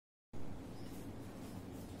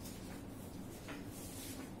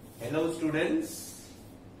Hello students,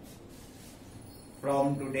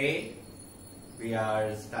 from today we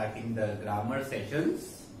are starting the grammar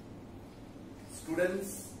sessions.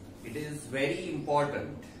 Students, it is very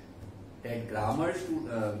important that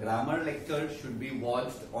grammar lectures should be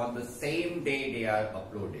watched on the same day they are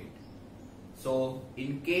uploaded. So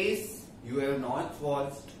in case you have not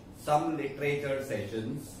watched some literature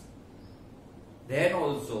sessions, then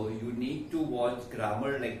also you need to watch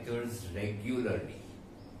grammar lectures regularly.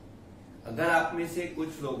 अगर आप में से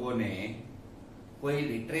कुछ लोगों ने कोई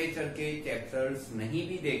literature के chapters नहीं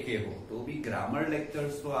भी देखे हो तो भी ग्रामर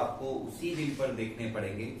लेक्चर्स तो आपको उसी दिन पर देखने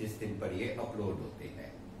पड़ेंगे जिस दिन पर ये अपलोड होते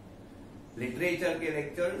हैं. लिटरेचर के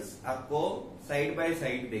लेक्चर्स आपको साइड बाय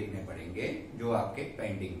साइड देखने पड़ेंगे जो आपके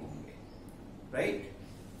पेंडिंग होंगे.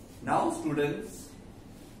 Right now students,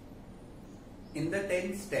 in the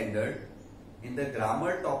 10th standard, in the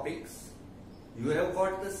grammar topics, you have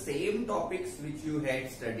got the same topics which you had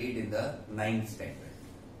studied in the 9th standard.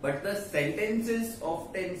 But the sentences of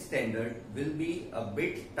 10th standard will be a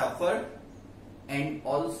bit tougher and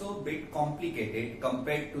also bit complicated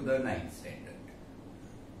compared to the 9th standard.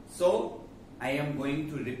 So, I am going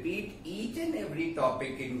to repeat each and every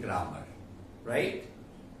topic in grammar. Right?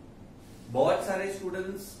 बहुत सारे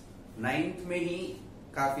students 9th में ही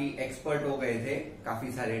काफी expert हो गए थे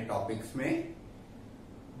काफी सारे topics में,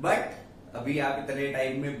 बट अभी आप इतने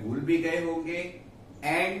टाइम में भूल भी गए होंगे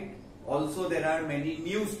and also there are many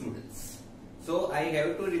new students. So I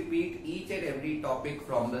have to repeat each and every topic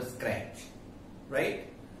from the scratch. Right,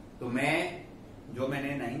 तो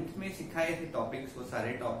मैंने 9th में सिखाए थे टॉपिक्स, वो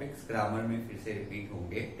सारे टॉपिक्स ग्रामर में फिर से रिपीट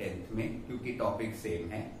होंगे 10th में क्योंकि टॉपिक सेम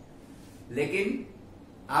है. लेकिन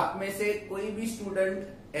आप में से कोई भी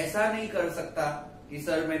स्टूडेंट ऐसा नहीं कर सकता कि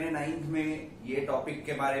सर मैंने 9th में ये टॉपिक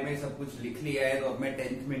के बारे में सब कुछ लिख लिया है तो अब मैं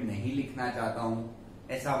 10th में नहीं लिखना चाहता हूं.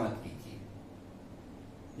 ऐसा मत कीजिए.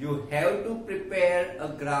 You have to prepare a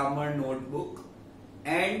grammar notebook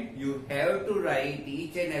and you have to right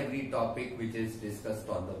each and every topic which is discussed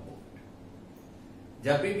on the board.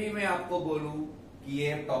 जब भी मैं आपको बोलूं कि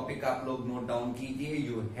ये टॉपिक आप लोग नोट डाउन कीजिए,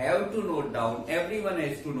 you have to note down, everyone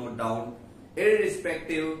has to note down,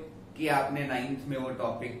 irrespective कि आपने 9th में वो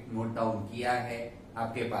टॉपिक नोट डाउन किया है,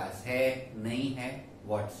 आपके पास है नहीं है,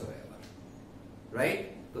 व्हाटसोएवर.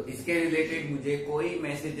 राइट, तो इसके रिलेटेड मुझे कोई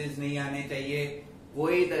मैसेजेस नहीं आने चाहिए,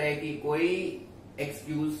 कोई तरह की कोई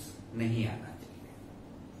एक्सक्यूज नहीं आना चाहिए.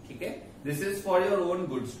 ठीक है, this is for your own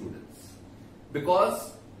good students, because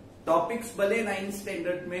topics भले 9th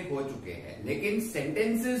स्टैंडर्ड में हो चुके हैं लेकिन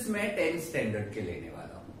सेंटेंसेस में 10th स्टैंडर्ड के लेने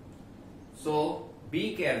वाला हूं. सो be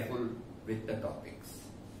careful with the topics.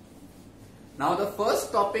 Now the first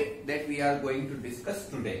topic that we are going to discuss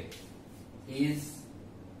today is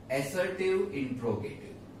assertive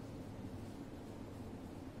interrogative.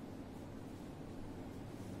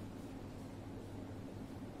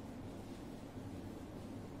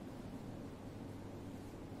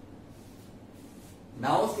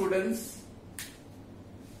 Now students,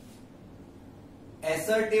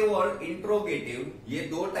 assertive और interrogative ये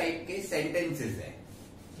दो टाइप के sentences हैं.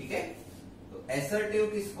 ठीक है, तो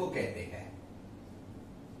assertive किसको कहते हैं?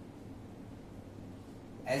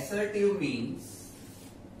 Assertive means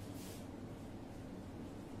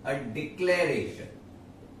a declaration.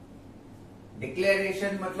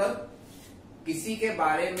 Declaration मतलब किसी के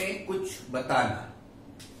बारे में कुछ बताना.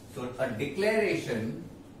 So a declaration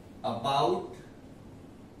about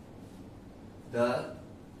the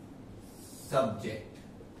subject.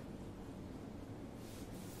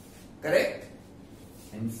 Correct?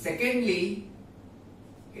 And secondly,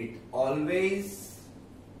 it always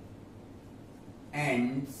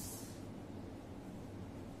ends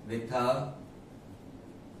with a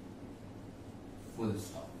full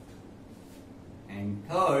stop. And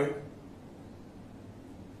third,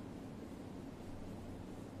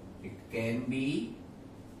 it can be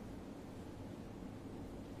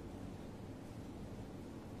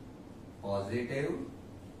positive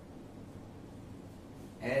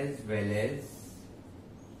as well as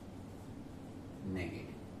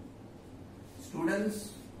negative. Students,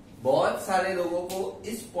 बहुत सारे लोगों को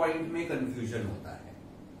इस पॉइंट में कंफ्यूजन होता है.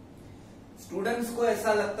 स्टूडेंट्स को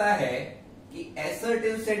ऐसा लगता है कि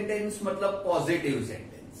असर्टिव सेंटेंस मतलब पॉजिटिव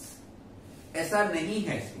सेंटेंस. ऐसा नहीं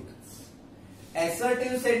है स्टूडेंट्स.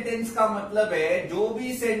 असर्टिव सेंटेंस का मतलब है जो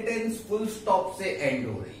भी सेंटेंस फुल स्टॉप से एंड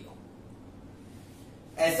हो रही हो.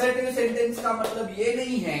 असर्टिव सेंटेंस का मतलब ये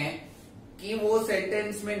नहीं है कि वो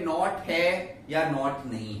सेंटेंस में नॉट है या नॉट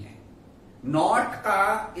नहीं है. नॉट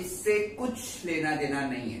का इससे कुछ लेना देना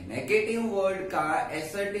नहीं है. नेगेटिव वर्ड का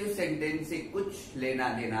असर्टिव सेंटेंस से कुछ लेना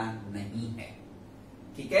देना नहीं है.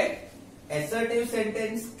 ठीक है, assertive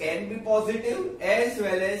sentence can be positive as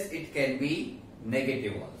well as it can be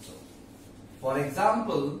negative also. For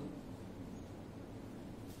example,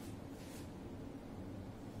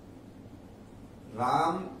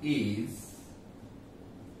 Ram is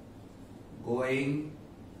going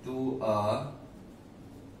to a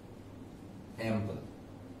temple.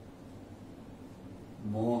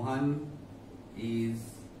 Mohan is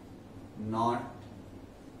not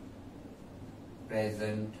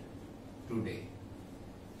present today.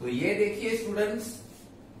 तो ये देखिए स्टूडेंट्स,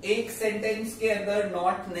 एक सेंटेंस के अंदर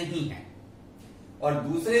नॉट नहीं है और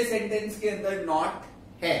दूसरे सेंटेंस के अंदर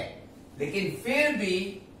नॉट है, लेकिन फिर भी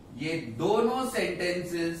ये दोनों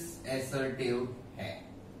सेंटेंसेस असर्टिव है.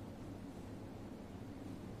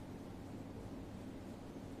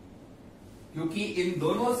 क्योंकि इन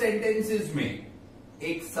दोनों सेंटेंसेस में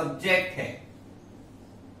एक सब्जेक्ट है.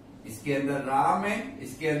 इसके अंदर राम है,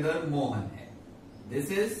 इसके अंदर मोहन है.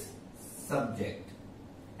 This is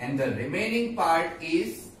subject and the remaining part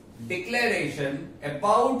is declaration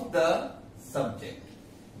about the subject.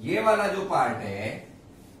 ये वाला जो पार्ट है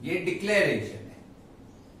ये डिक्लेरेशन है.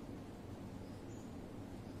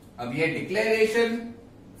 अब ये डिक्लेरेशन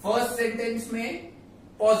फर्स्ट सेंटेंस में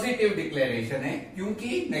पॉजिटिव डिक्लेरेशन है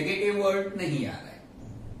क्योंकि नेगेटिव वर्ड नहीं आ रहा है.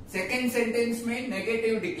 सेकेंड सेंटेंस में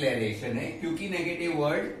नेगेटिव डिक्लेरेशन है क्योंकि नेगेटिव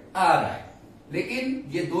वर्ड आ रहा है. लेकिन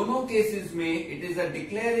ये दोनों केसेस में it is a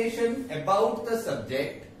declaration about the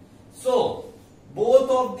subject. So both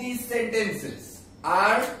of these sentences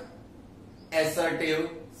are assertive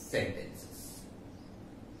sentences.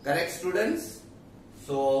 Correct, students?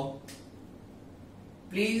 So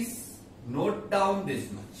please note down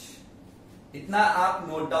this much. इतना आप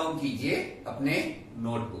नोट डाउन कीजिए अपने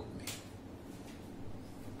नोटबुक में.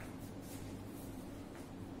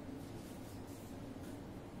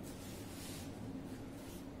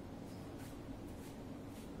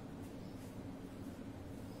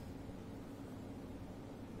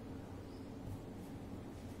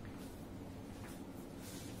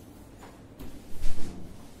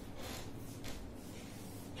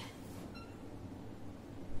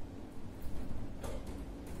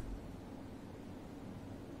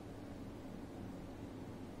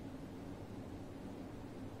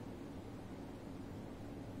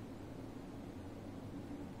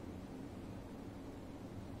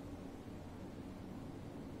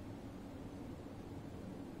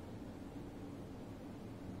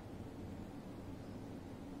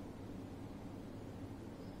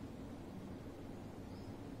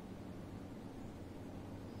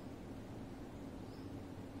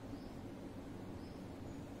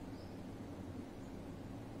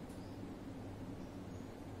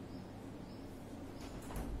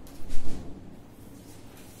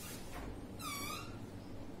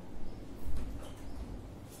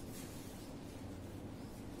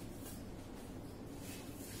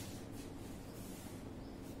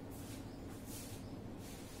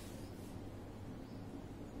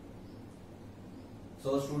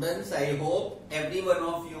 So students, I hope every one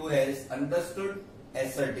of you has understood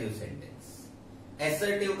assertive sentence.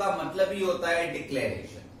 Assertive का मतलब ही होता है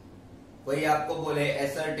declaration. कोई आपको बोले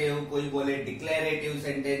assertive, कोई बोले declarative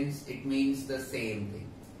sentence, it means the same thing.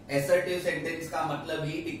 Assertive sentence का मतलब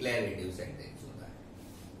ही declarative sentence होता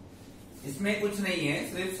है. इसमें कुछ नहीं है,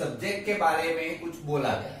 सिर्फ सब्जेक्ट के बारे में कुछ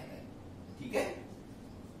बोला गया है. ठीक है.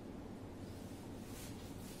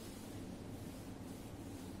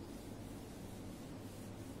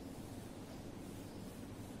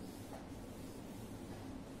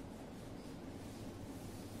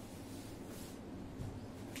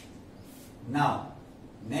 Now,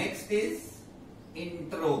 next is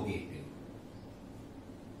interrogative.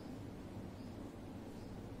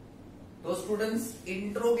 तो स्टूडेंट्स,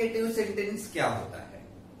 इंट्रोगेटिव सेंटेंस क्या होता है?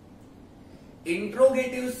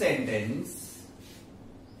 Interrogative sentence,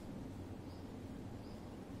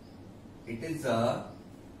 it is a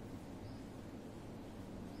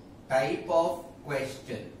type of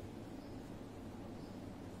question.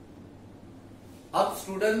 अब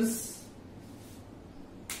स्टूडेंट्स,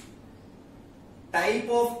 टाइप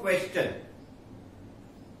ऑफ क्वेश्चन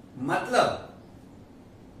मतलब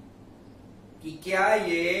कि क्या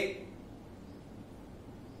ये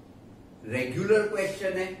रेगुलर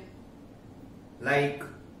क्वेश्चन है, like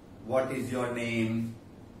what is your name,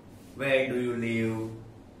 where do you live.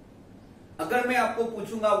 अगर मैं आपको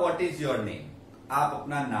पूछूंगा व्हाट इज योर नेम, आप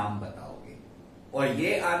अपना नाम बताओगे और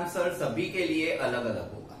ये आंसर सभी के लिए अलग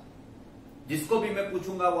अलग होगा. जिसको भी मैं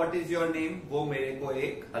पूछूंगा व्हाट इज योर नेम, वो मेरे को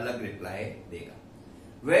एक अलग रिप्लाई देगा.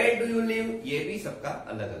 वेयर डू यू लिव, ये भी सबका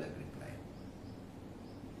अलग अलग रिप्लाई.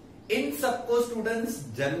 इन सबको स्टूडेंट्स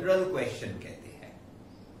जनरल क्वेश्चन कहते हैं.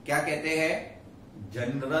 क्या कहते हैं?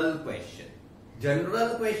 General question.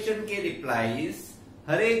 जनरल क्वेश्चन के रिप्लाईज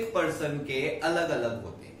हर एक पर्सन के अलग अलग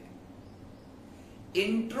होते हैं।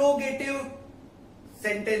 इंट्रोगेटिव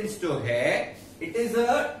सेंटेंस जो है, it is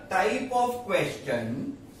a type of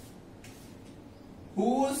question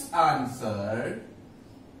whose answer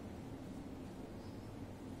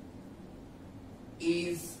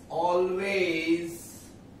is always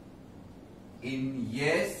in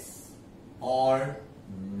yes or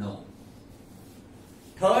no।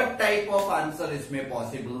 Third type of answer इसमें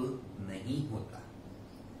पॉसिबल नहीं होता।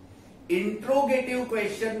 इंट्रोगेटिव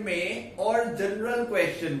क्वेश्चन में और जनरल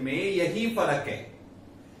क्वेश्चन में यही फर्क है।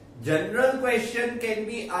 General question can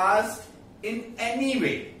be asked in any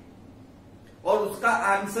way और उसका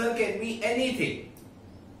आंसर कैन बी एनीथिंग।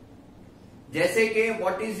 जैसे कि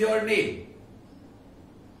व्हाट इज योर नेम,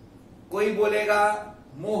 कोई बोलेगा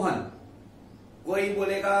मोहन, कोई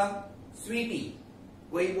बोलेगा स्वीटी,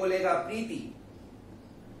 कोई बोलेगा प्रीति,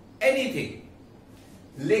 एनीथिंग।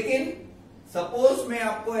 लेकिन सपोज मैं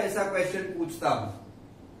आपको ऐसा क्वेश्चन पूछता हूं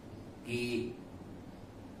कि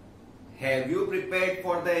have you prepared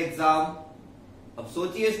for the exam. अब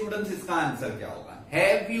सोचिए स्टूडेंट्स, इसका आंसर क्या होगा।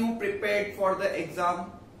 Have you prepared for the exam.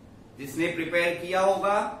 जिसने प्रिपेयर किया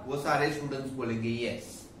होगा वो सारे स्टूडेंट्स बोलेंगे यस,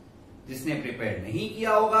 जिसने प्रिपेयर नहीं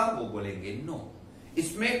किया होगा वो बोलेंगे नो।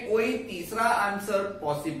 इसमें कोई तीसरा आंसर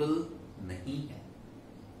पॉसिबल नहीं है।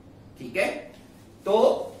 ठीक है, तो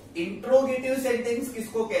इंट्रोगेटिव सेंटेंस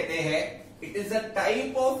किसको कहते हैं? It is a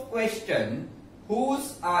type of question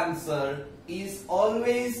whose answer is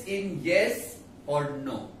always in yes और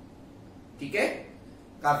नो। ठीक है,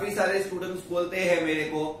 काफी सारे स्टूडेंट्स बोलते हैं मेरे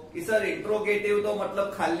को कि सर इंट्रोगेटिव तो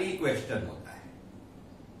मतलब खाली क्वेश्चन होता है।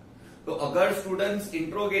 तो अगर स्टूडेंट्स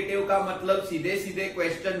इंट्रोगेटिव का मतलब सीधे सीधे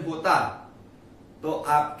क्वेश्चन होता तो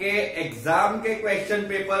आपके एग्जाम के क्वेश्चन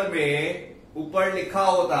पेपर में ऊपर लिखा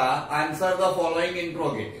होता आंसर द फॉलोइंग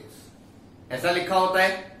इंट्रोगेटिव्स। ऐसा लिखा होता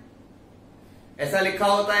है? ऐसा लिखा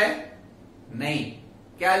होता है? नहीं।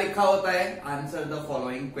 क्या लिखा होता है? Answer the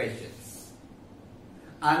following questions.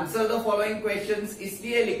 Answer the following questions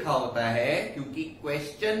इसलिए लिखा होता है क्योंकि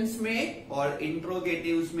क्वेश्चंस में और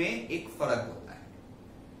इंट्रोगेटिव्स में एक फर्क होता है।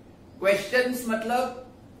 क्वेश्चंस मतलब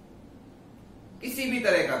किसी भी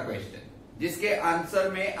तरह का क्वेश्चन जिसके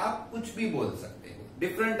आंसर में आप कुछ भी बोल सकते हो।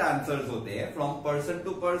 डिफरेंट आंसर्स होते हैं from person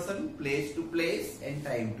to person, place to place and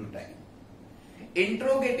time to time.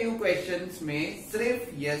 Interrogative questions में सिर्फ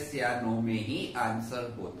यस या नो में ही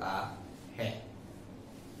आंसर होता है।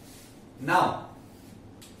 नाउ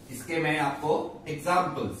इसके मैं आपको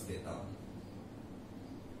एग्जाम्पल्स देता हूं।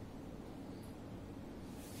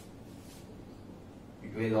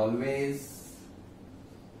 It will always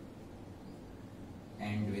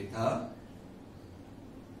and with a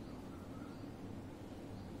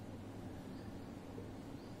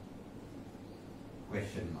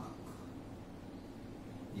question mark.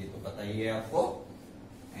 ये तो पता ही है आपको।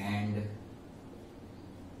 And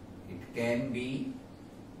it can be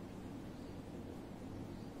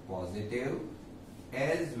positive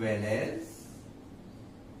as well as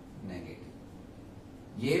negative.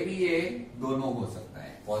 ये दोनों हो सकता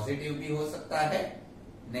है, पॉजिटिव भी हो सकता है,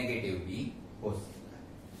 नेगेटिव भी हो सकता है।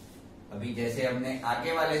 अभी जैसे हमने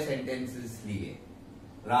आगे वाले सेंटेंसेस लिए,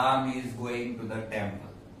 Ram is going to the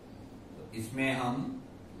temple, तो इसमें हम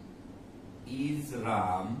is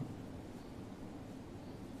Ram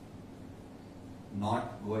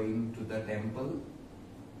not going to the temple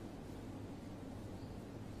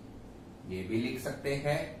ये भी लिख सकते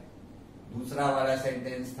हैं। दूसरा वाला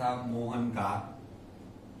सेंटेंस था मोहन का,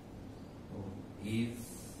 तो इज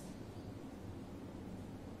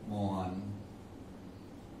मोहन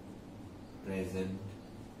प्रेजेंट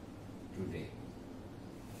टुडे।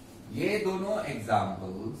 ये दोनों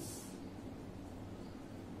एग्जाम्पल्स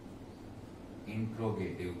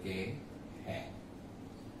इंट्रोगेटिव के हैं।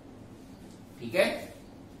 ठीक है,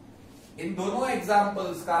 इन दोनों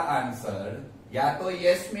एग्जाम्पल्स का आंसर या तो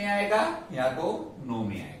यस में आएगा या तो नो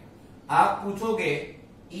में आएगा। आप पूछोगे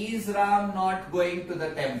is Ram not going to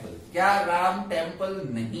the temple, क्या राम टेम्पल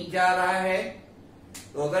नहीं जा रहा है?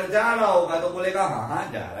 तो अगर जा रहा होगा तो बोलेगा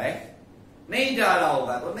हाँ जा रहा है, नहीं जा रहा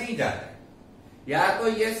होगा तो नहीं जा रहा है। या तो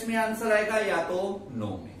यस में आंसर आएगा या तो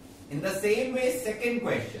नो में। In the same way second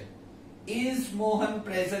question, is Mohan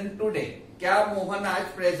present today, क्या मोहन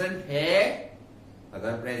आज प्रेजेंट है?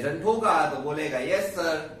 अगर प्रेजेंट होगा तो बोलेगा यस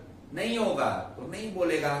सर, नहीं होगा तो नहीं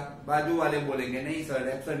बोलेगा। बाजू वाले बोलेंगे नहीं सर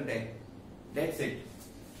एब्सेंट है। That's it.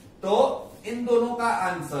 तो इन दोनों का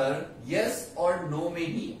आंसर यस और नो में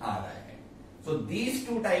ही आ रहा है। So these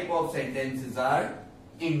two type of sentences are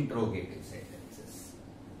interrogative sentences.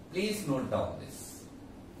 Please note down this.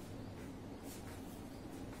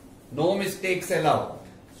 No mistakes allowed.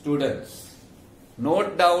 Students,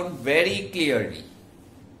 note down very clearly.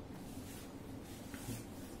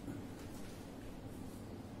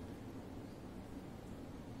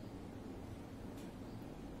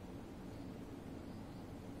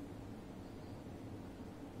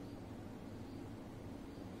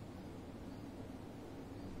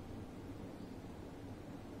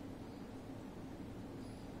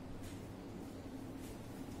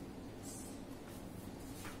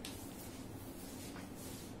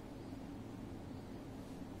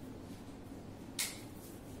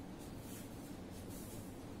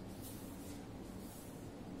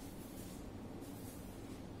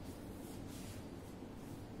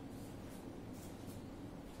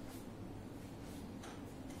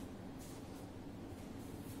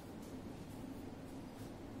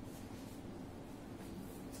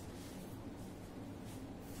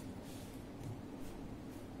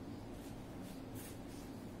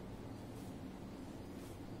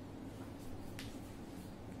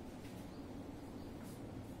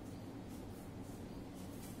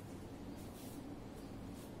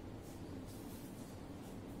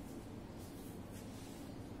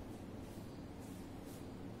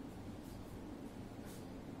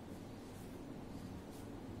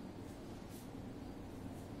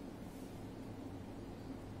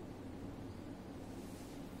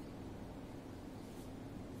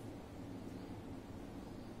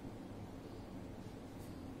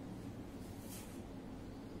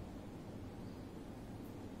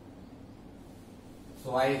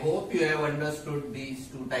 So I hope you have understood these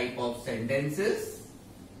two type of sentences.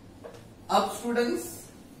 अब students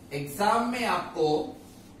exam में आपको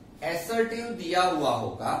assertive दिया हुआ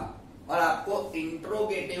होगा और आपको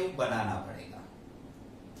interrogative बनाना पड़ेगा,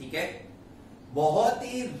 ठीक है। बहुत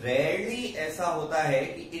ही रेयरली ऐसा होता है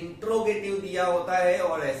कि इंट्रोगेटिव दिया होता है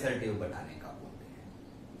और एसर्टिव बनाने का बोलते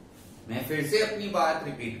हैं। मैं फिर से अपनी बात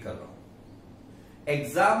रिपीट कर रहा हूं।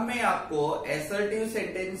 एग्जाम में आपको एसर्टिव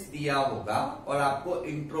सेंटेंस दिया होगा और आपको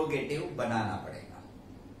इंट्रोगेटिव बनाना पड़ेगा,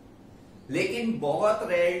 लेकिन बहुत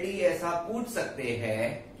रेयरली ऐसा पूछ सकते हैं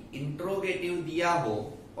कि इंट्रोगेटिव दिया हो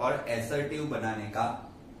और एसर्टिव बनाने का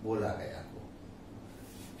बोला गया हो।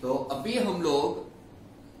 तो अभी हम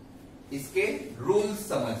लोग इसके रूल्स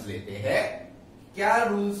समझ लेते हैं। क्या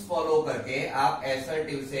रूल्स फॉलो करके आप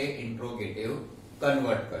एसर्टिव से इंट्रोगेटिव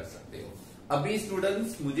कन्वर्ट कर सकते हो। अभी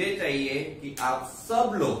स्टूडेंट्स मुझे चाहिए कि आप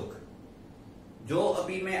सब लोग जो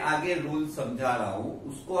अभी मैं आगे रूल समझा रहा हूं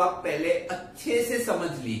उसको आप पहले अच्छे से समझ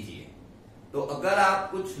लीजिए। तो अगर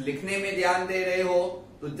आप कुछ लिखने में ध्यान दे रहे हो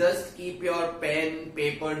तो just keep your pen,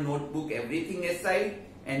 paper, notebook, everything aside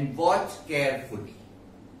and watch carefully.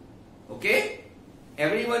 Okay?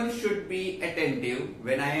 Everyone should be attentive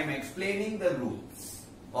when I am explaining the rules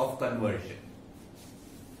of conversion.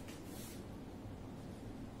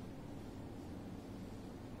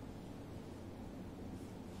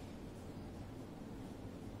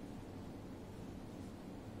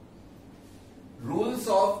 Rules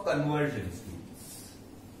of conversion, students.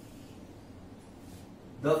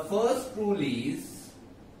 The first rule is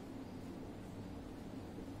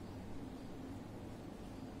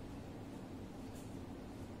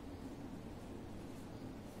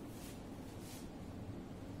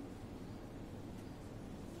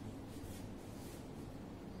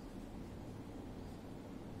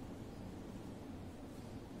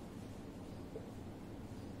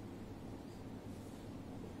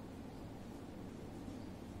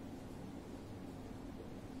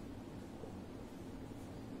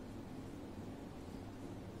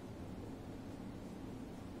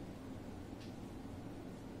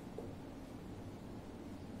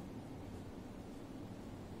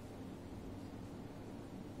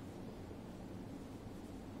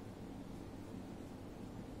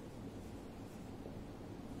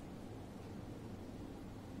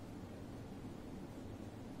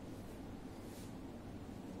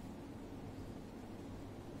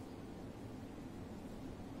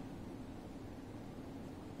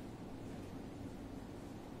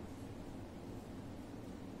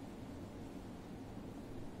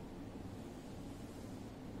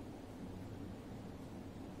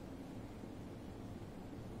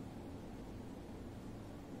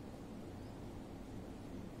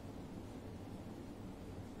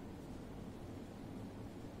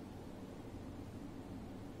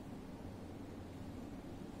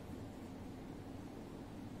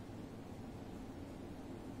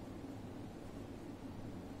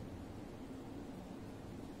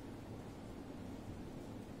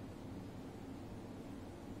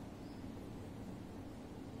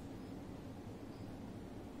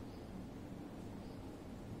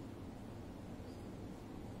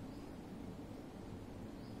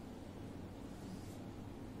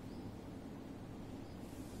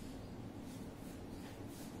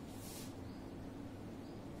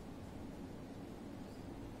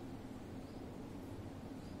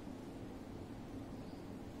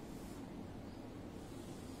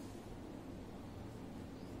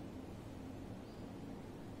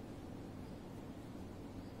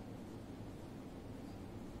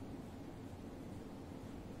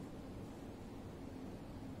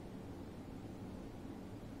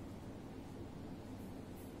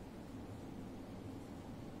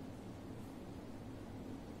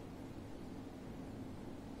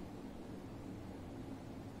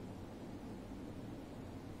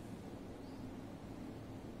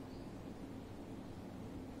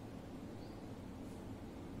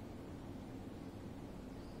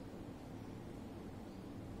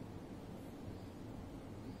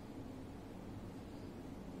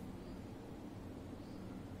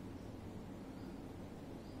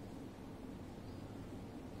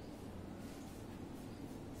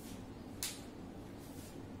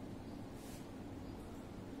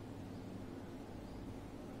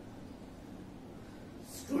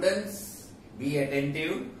students be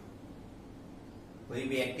attentive, कोई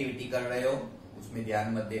भी activity कर रहे हो उसमें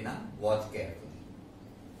ध्यान मत देना, watch carefully.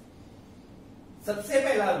 सबसे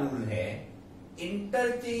पहला रूल है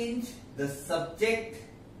interchange the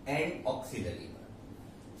subject and auxiliary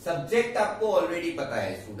verb. Subject आपको ऑलरेडी पता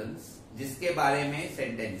है स्टूडेंट्स, जिसके बारे में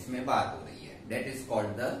सेंटेंस में बात हो रही है, that is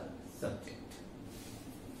called the subject.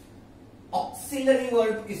 Auxiliary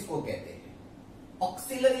verb किसको कहते हैं?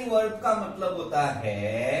 ऑक्सिलरी वर्ब का मतलब होता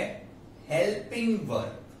है हेल्पिंग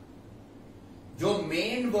वर्ब। जो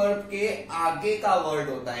मेन वर्ब के आगे का वर्ड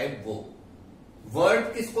होता है वो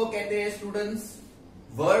वर्ब किसको कहते हैं स्टूडेंट्स?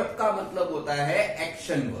 वर्ब का मतलब होता है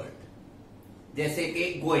एक्शन वर्ड। जैसे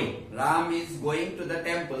कि going, Ram is going to the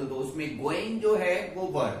temple, तो उसमें गोइंग जो है वो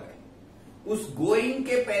वर्ब है। उस गोइंग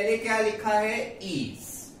के पहले क्या लिखा है? इज।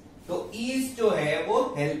 तो इज जो है वो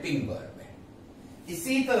हेल्पिंग वर्ब है।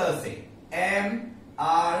 इसी तरह से M,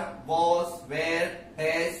 are, was, where,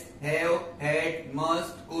 has, have, had,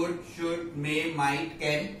 must, could, should, may, might,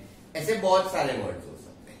 can, ऐसे बहुत सारे वर्ड्स हो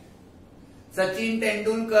सकते हैं। Sachin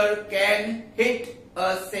Tendulkar can hit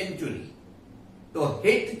a century, तो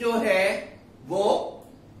हिट जो है वो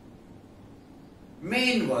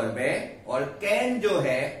मेन वर्ब है और कैन जो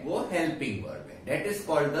है वो हेल्पिंग वर्ब है, that is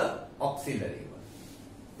called the auxiliary verb.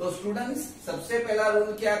 तो स्टूडेंट्स सबसे पहला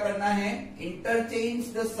रूल क्या करना है?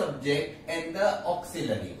 Interchange the subject and the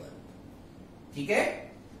auxiliary verb, ठीक है।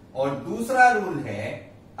 और दूसरा रूल है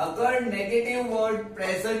अगर नेगेटिव वर्ड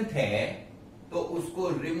प्रेजेंट है तो उसको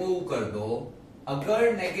रिमूव कर दो,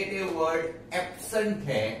 अगर नेगेटिव वर्ड एब्सेंट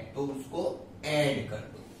है तो उसको ऐड कर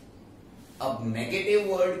दो। अब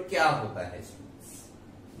नेगेटिव वर्ड क्या होता है स्टूडेंट्स?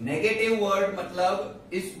 नेगेटिव वर्ड मतलब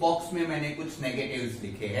इस बॉक्स में मैंने कुछ नेगेटिव्स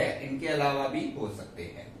लिखे हैं, इनके अलावा भी हो सकते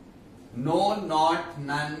हैं। No, not,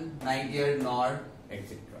 none, नाइदियर, nor,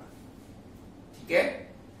 etcetera, ठीक है।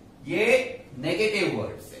 ये नेगेटिव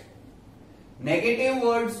वर्ड्स है। नेगेटिव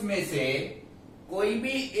वर्ड्स में से कोई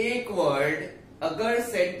भी एक वर्ड अगर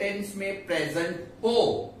सेंटेंस में प्रेजेंट हो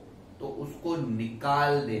तो उसको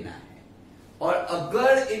निकाल देना है, और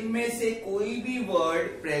अगर इनमें से कोई भी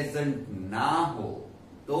वर्ड प्रेजेंट ना हो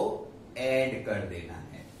तो ऐड कर देना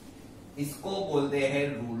है। इसको बोलते हैं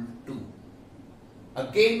रूल 2।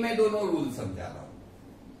 अगेन मैं दोनों रूल समझा रहा हूं।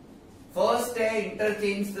 फर्स्ट है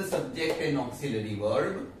interchange the subject and auxiliary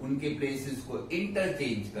verb, उनके प्लेसेस को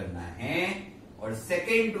इंटरचेंज करना है। और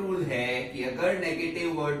सेकेंड रूल है कि अगर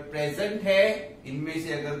नेगेटिव वर्ड प्रेजेंट है, इनमें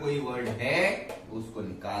से अगर कोई वर्ड है तो उसको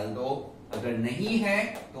निकाल दो, अगर नहीं है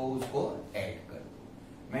तो उसको ऐड कर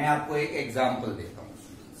दो। मैं आपको एक एग्जांपल देता हूं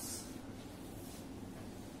स्टूडेंट्स।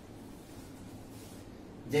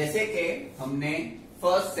 जैसे कि हमने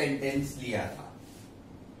फर्स्ट सेंटेंस लिया था,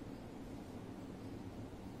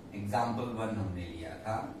 एग्जाम्पल 1 हमने लिया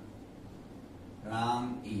था,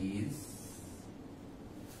 Ram is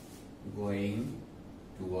going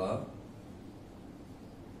to a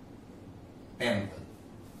temple,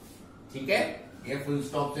 ठीक है। ये फुल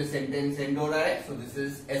स्टॉप से सेंटेंस एंड हो रहा है, सो दिस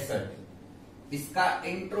इज एसर्टिव। इसका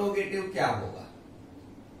इंट्रोगेटिव क्या होगा?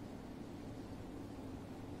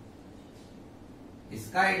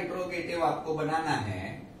 इसका इंट्रोगेटिव आपको बनाना है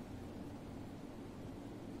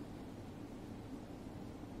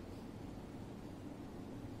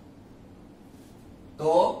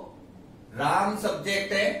तो राम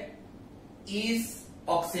सब्जेक्ट है, इज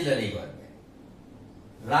ऑक्सिलरी वर्ब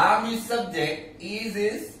है। Ram is subject,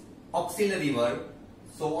 is auxiliary verb,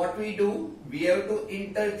 so what we do, we have to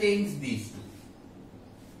interchange these two,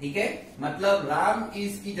 ठीक है। मतलब राम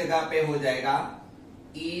इज की जगह पे हो जाएगा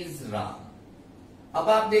इज राम। अब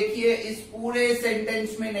आप देखिए इस पूरे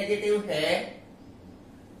सेंटेंस में नेगेटिव है,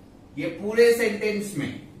 ये पूरे सेंटेंस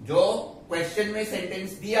में जो क्वेश्चन में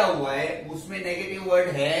सेंटेंस दिया हुआ है उसमें नेगेटिव वर्ड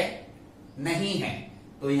है नहीं है,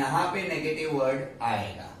 तो यहां पे नेगेटिव वर्ड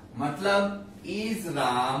आएगा। मतलब is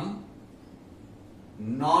Ram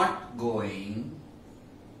not going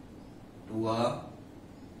to a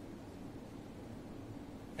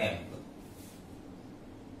temple,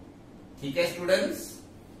 ठीक है स्टूडेंट्स।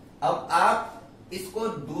 अब आप इसको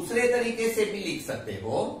दूसरे तरीके से भी लिख सकते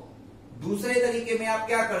हो। दूसरे तरीके में आप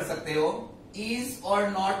क्या कर सकते हो, इज और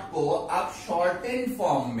नॉट को आप शॉर्टेन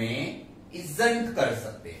फॉर्म में इजंट कर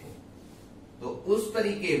सकते हो। तो उस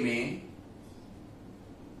तरीके में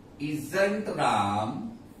इजंट राम,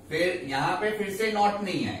 फिर यहां पे फिर से नॉट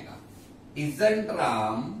नहीं आएगा, isn't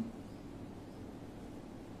Ram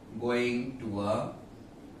going to a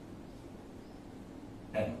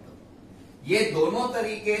temple. ये दोनों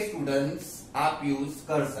तरीके स्टूडेंट्स आप यूज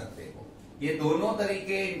कर सकते हो। ये दोनों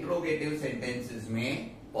तरीके इंट्रोगेटिव सेंटेंसेस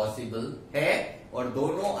में पॉसिबल है और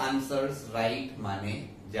दोनों आंसर्स राइट माने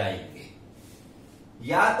जाएंगे।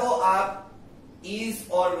 या तो आप इज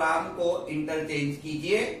और राम को इंटरचेंज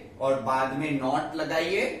कीजिए और बाद में नॉट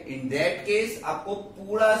लगाइए। इन दैट केस आपको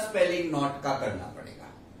पूरा स्पेलिंग नॉट का करना पड़ेगा,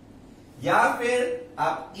 या फिर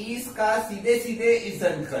आप इज का सीधे सीधे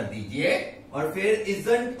इजंट कर दीजिए और फिर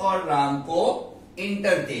इजंट और राम को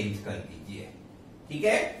इंटरचेंज कर दीजिए। ठीक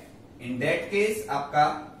है, इन दैट केस आपका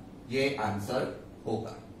ये आंसर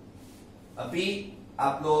होगा। अभी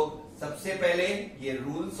आप लोग सबसे पहले ये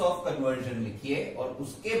रूल्स ऑफ कन्वर्जन लिखिए और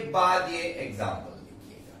उसके बाद ये एग्जाम्पल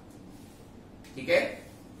लिखिएगा। ठीक है,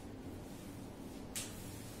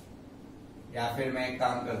 या फिर मैं एक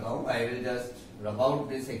काम करता हूं, आई विल जस्ट रब out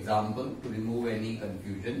this example to remove any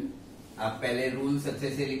confusion. आप पहले रूल्स अच्छे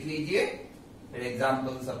से लिख लीजिए, फिर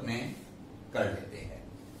एग्जाम्पल्स अपने कर लेते हैं।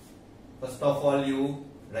 First of all you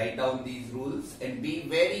write down these rules and be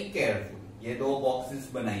very careful. ये 2 बॉक्सेस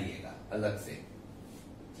बनाइएगा अलग से।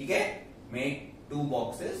 ठीक है, make 2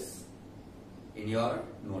 boxes in your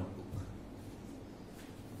notebook.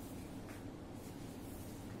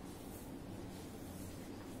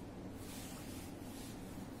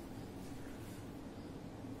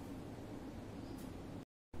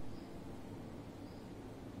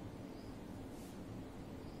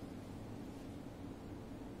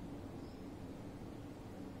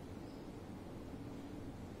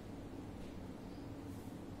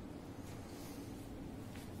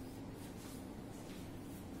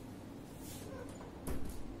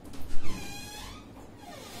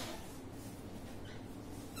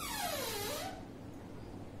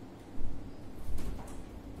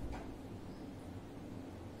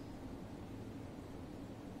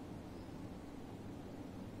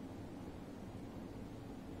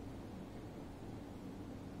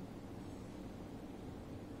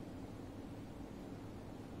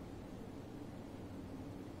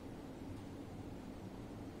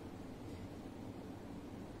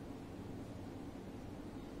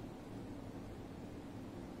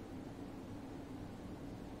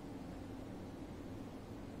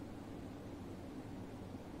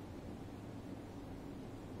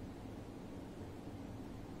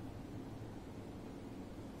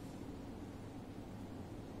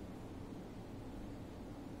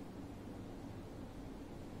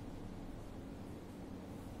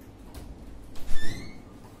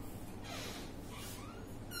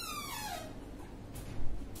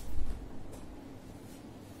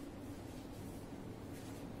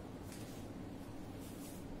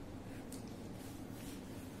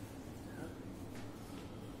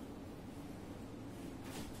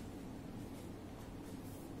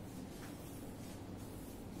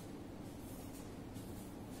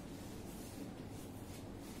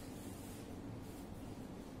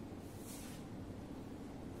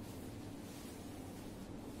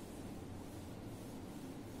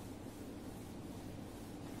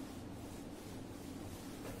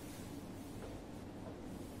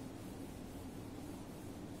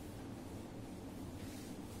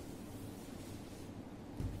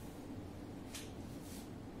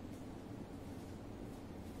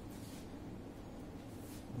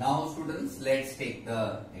 Now students, let's take the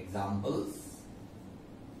examples.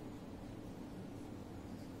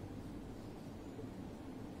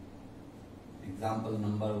 Example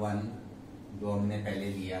number 1 जो हमने पहले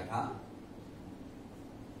लिया था,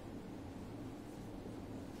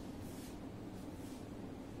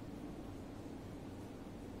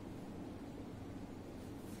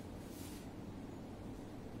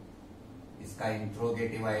 इसका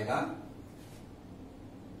इंट्रोगेटिव आएगा।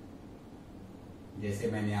 जैसे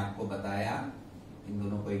मैंने आपको बताया, इन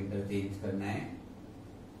दोनों को इंटरचेंज करना है।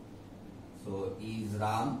 सो इज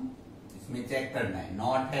राम, इसमें चेक करना है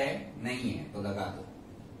नॉट है नहीं है तो लगा दो।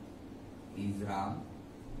 Is Ram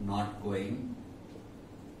not going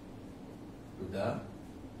to the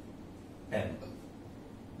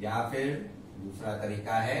temple. या फिर दूसरा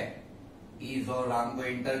तरीका है, इज और राम को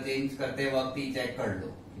इंटरचेंज करते वक्त ही चेक कर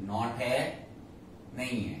लो नॉट है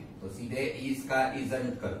नहीं है, तो सीधे इज का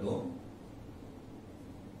इजंट कर दो।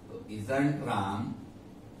 तो isn't Ram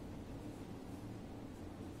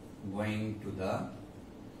going to the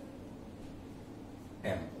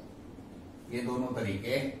temple? ये दोनों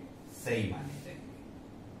तरीके सही माने जाएंगे।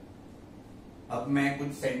 अब मैं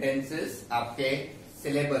कुछ सेंटेंसेस आपके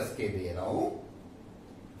सिलेबस के दे रहा हूं।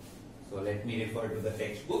 So let me refer to the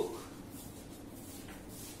text book.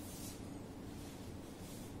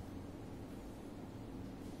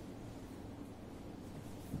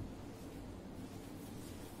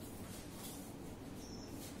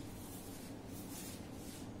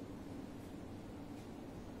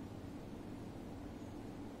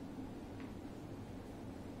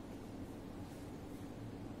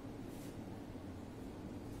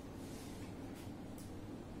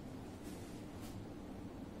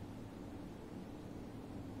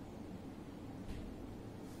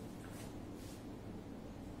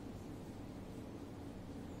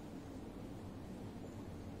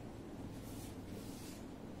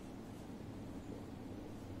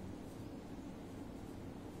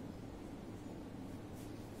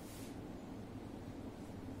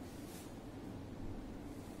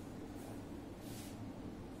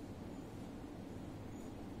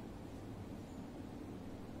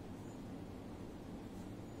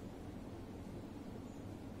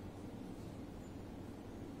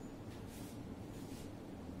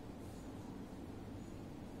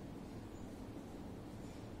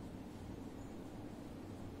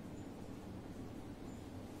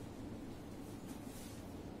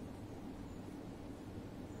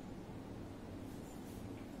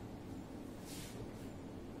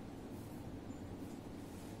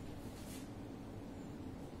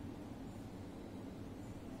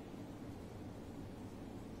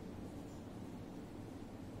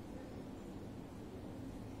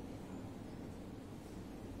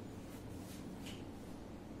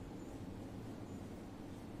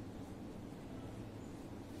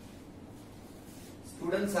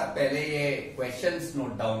 Students आप पहले ये क्वेश्चंस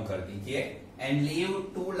नोट डाउन कर दीजिए and leave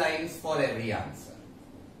 2 lines for every answer.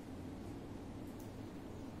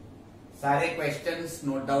 सारे क्वेश्चंस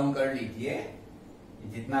नोट डाउन कर लीजिए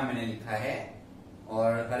जितना मैंने लिखा है,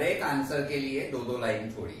 और हर एक आंसर के लिए 2-2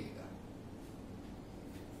 line छोड़िएगा।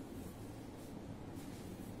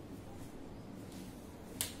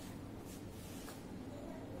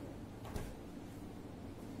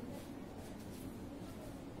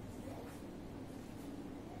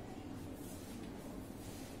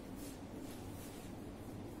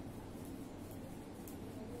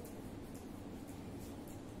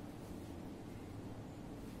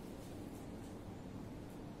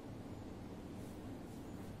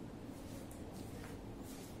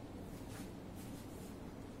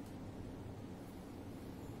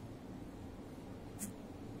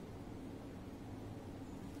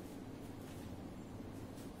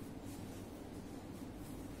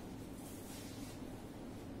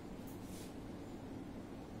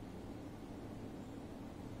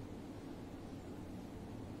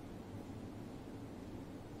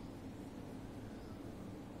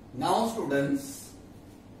 Now students,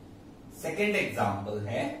 second example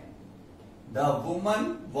है द वुमन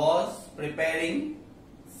वॉज प्रिपेयरिंग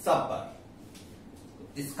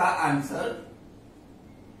सपर। इसका आंसर,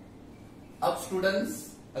 अब स्टूडेंट्स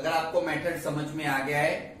अगर आपको मेथड समझ में आ गया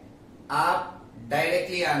है, आप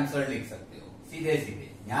डायरेक्टली आंसर लिख सकते हो सीधे सीधे।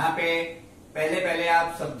 यहां पे पहले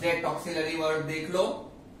आप सब्जेक्ट ऑक्सिलरी वर्ड देख लो,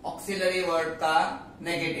 ऑक्सिलरी वर्ड का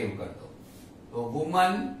नेगेटिव कर दो। तो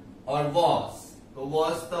वुमन और वॉज, तो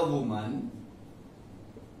was the woman,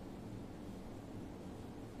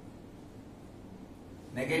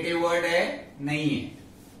 negative word है नहीं है,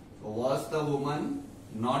 तो was the woman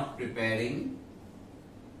not preparing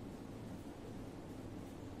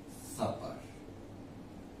super.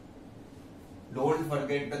 Don't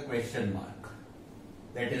forget the question mark,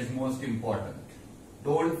 that is most important.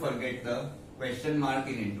 Don't forget the question mark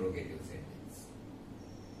in interrogative sentence.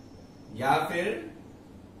 या फिर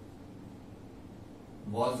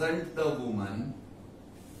wasn't the woman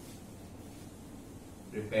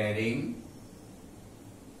preparing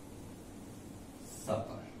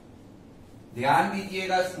supper। ध्यान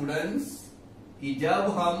दीजिएगा students कि जब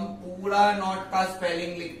हम पूरा नॉट का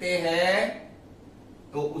स्पेलिंग लिखते हैं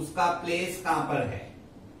तो उसका प्लेस कहां पर है।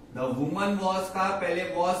 द वुमन वॉज का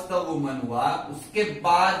पहले वॉज द वुमन हुआ, उसके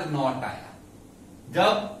बाद नॉट आया,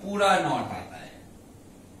 जब पूरा नॉट आता है।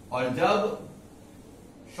 और जब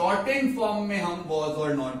शॉर्टेन फॉर्म में हम वॉज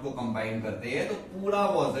और नॉट को कंबाइन करते हैं तो पूरा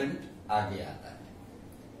वॉजंट आगे आता है।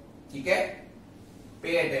 ठीक है,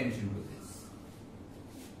 पे अटेंशन टू दिस।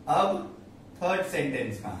 अब थर्ड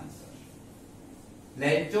सेंटेंस का answer,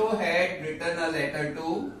 Lencho had written a letter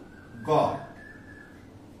to God.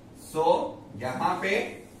 सो यहां पे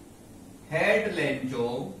had Lencho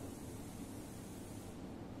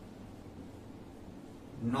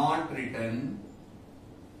not written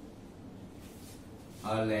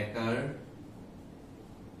a letter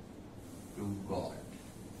to God,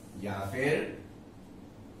 या फिर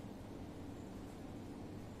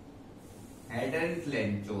hadn't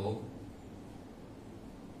Lencho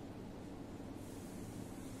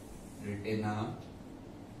written a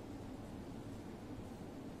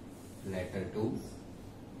letter to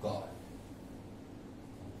God।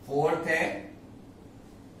 Fourth है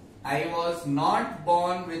I was not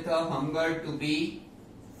born with a hunger to be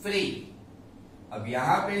free। अब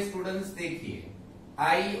यहां पे students देखिए,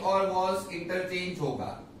 आई और वॉज इंटरचेंज होगा,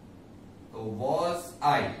 तो वॉज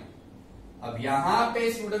आई। अब यहां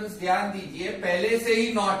पे स्टूडेंट्स ध्यान दीजिए, पहले से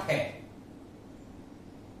ही नॉट है,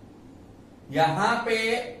 यहां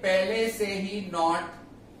पे पहले से ही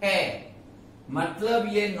नॉट है, मतलब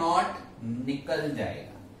ये नॉट निकल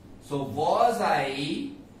जाएगा। So was I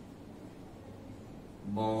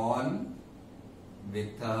born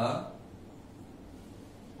with a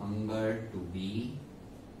hunger to be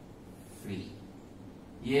free,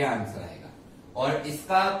 ये आंसर आएगा। और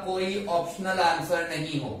इसका कोई ऑप्शनल आंसर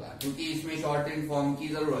नहीं होगा क्योंकि इसमें शॉर्ट एंड फॉर्म की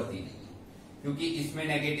जरूरत ही नहीं है, क्योंकि इसमें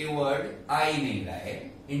नेगेटिव वर्ड आ ही नहीं रहा है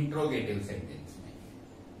इंट्रोगेटिव सेंटेंस में।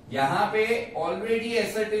 यहां पे ऑलरेडी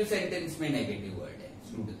असर्टिव सेंटेंस में नेगेटिव वर्ड है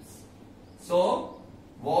स्टूडेंट्स। सो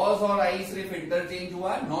वॉज और आई सिर्फ इंटरचेंज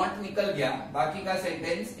हुआ, नॉट निकल गया, बाकी का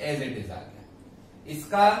सेंटेंस एज इट इज आ गया।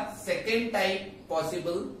 इसका सेकेंड टाइप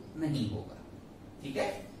पॉसिबल नहीं होगा। ठीक है,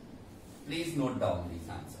 please note down these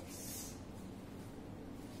answers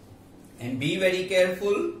and be very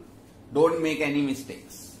careful, don't make any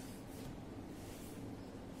mistakes.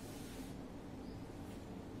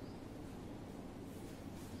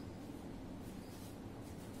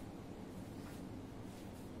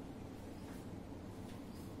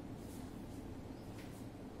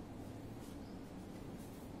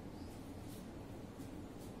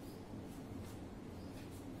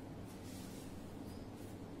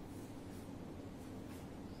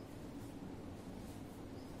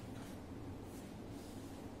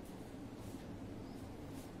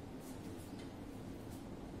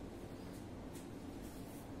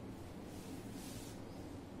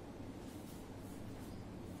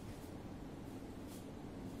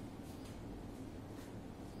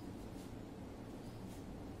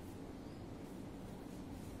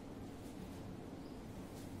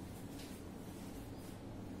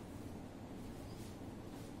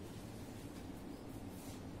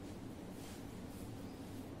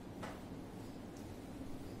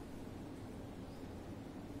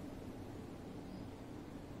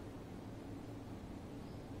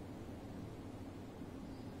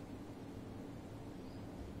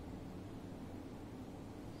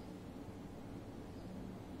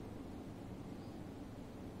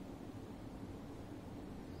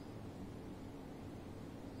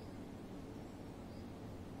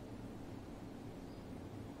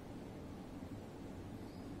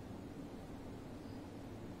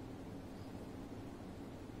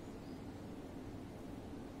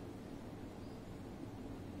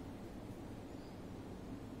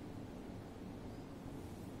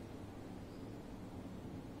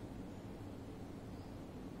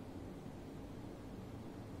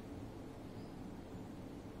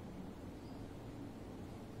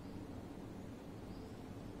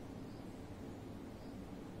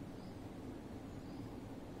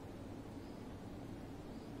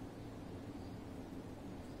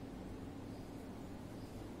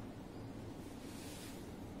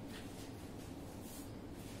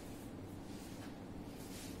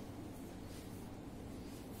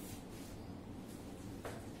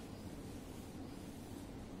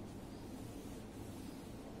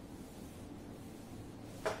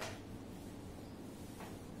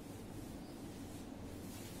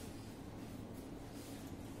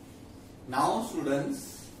 Now students,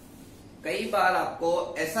 कई बार आपको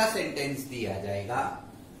ऐसा सेंटेंस दिया जाएगा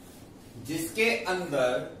जिसके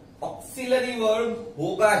अंदर ऑक्सिलरी वर्ब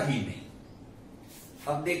होगा ही नहीं।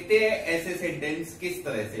 अब देखते हैं ऐसे सेंटेंस किस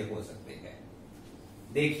तरह से हो सकते हैं।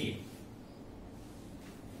 देखिए,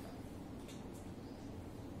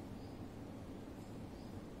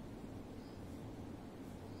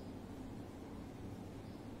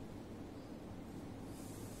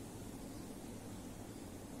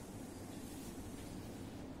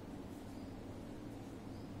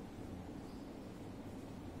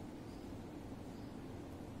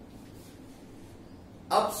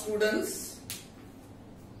 अब स्टूडेंट्स,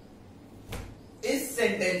 इस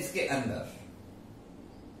सेंटेंस के अंदर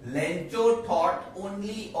Lencho thought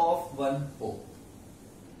only of one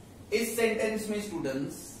hope. इस सेंटेंस में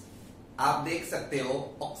स्टूडेंट्स आप देख सकते हो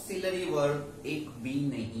ऑक्सिलरी वर्ब एक भी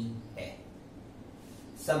नहीं है।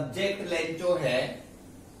 सब्जेक्ट लेंचो है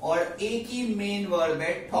और एक ही मेन वर्ब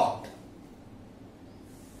है thought.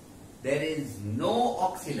 There is no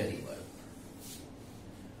auxiliary verb.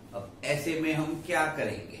 अब ऐसे में हम क्या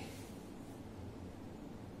करेंगे?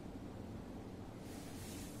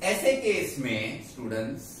 ऐसे केस में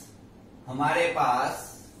स्टूडेंट्स हमारे पास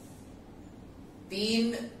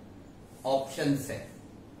 3 ऑप्शंस है।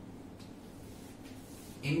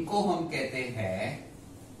 इनको हम कहते हैं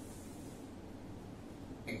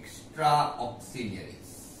एक्स्ट्रा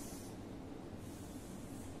ऑक्सिलरीज।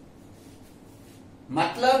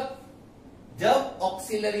 मतलब जब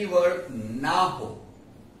ऑक्सिलरी वर्ब ना हो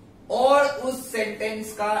और उस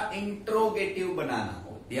सेंटेंस का इंट्रोगेटिव बनाना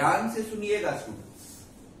हो। ध्यान से सुनिएगा students,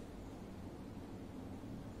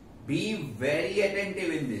 be very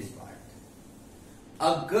attentive in this part.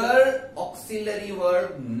 अगर ऑक्सिलरी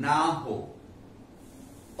वर्ब ना हो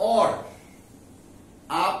और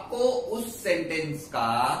आपको उस सेंटेंस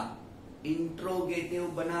का इंट्रोगेटिव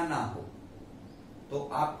बनाना हो तो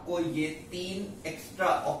आपको ये 3 एक्स्ट्रा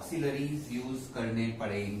ऑक्सिलरीज यूज करने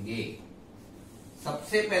पड़ेंगे।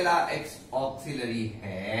 सबसे पहला ऑक्सिलरी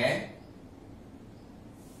है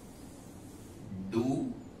डू,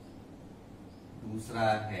 दूसरा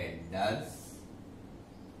है डज,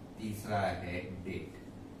 तीसरा है डिड।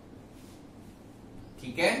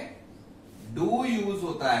 ठीक है? डू यूज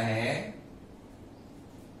होता है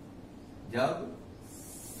जब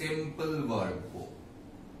सिंपल वर्ब हो।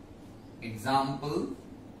 Example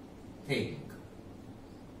think.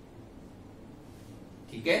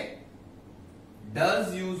 ठीक है?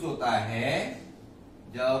 डज यूज होता है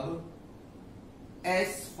जब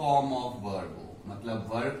एस फॉर्म ऑफ वर्ब हो, मतलब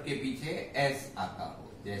वर्ब के पीछे एस आता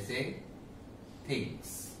हो, जैसे थिंक्स।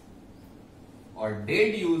 और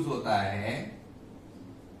डिड यूज होता है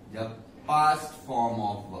जब पास्ट फॉर्म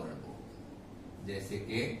ऑफ वर्ब हो, जैसे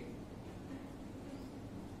कि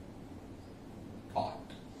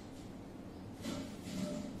थॉट।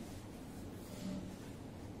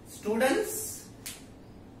 स्टूडेंट्स,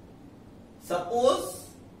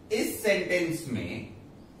 सपोज इस सेंटेंस में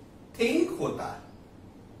थिंक होता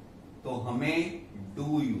तो हमें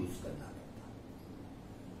डू यूज करना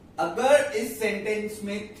पड़ता। अगर इस सेंटेंस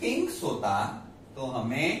में थिंक्स होता तो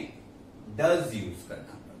हमें डज यूज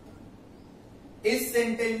करना पड़ता। इस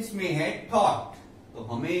सेंटेंस में है थॉट तो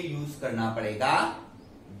हमें यूज करना पड़ेगा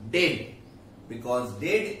did, because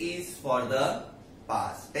did is for the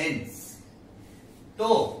past tense. तो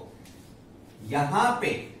यहां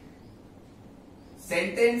पे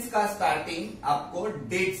सेंटेंस का स्टार्टिंग आपको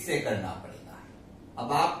डिड से करना पड़ेगा।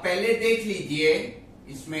 अब आप पहले देख लीजिए,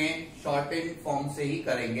 इसमें शॉर्टेन फॉर्म से ही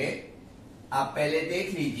करेंगे। आप पहले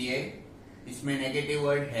देख लीजिए, इसमें नेगेटिव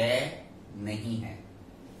वर्ड है नहीं है,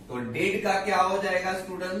 तो डिड का क्या हो जाएगा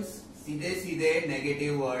स्टूडेंट्स? सीधे सीधे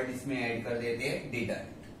नेगेटिव वर्ड इसमें ऐड कर देते हैं,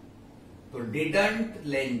 डिडंट। तो डिडंट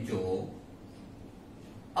लेंचो।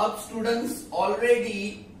 अब स्टूडेंट्स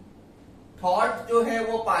ऑलरेडी थॉट जो है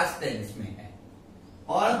वो पास्ट टेंस में है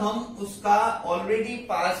और हम उसका ऑलरेडी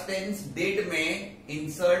पास्ट टेंस डिड में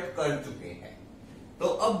इंसर्ट कर चुके हैं, तो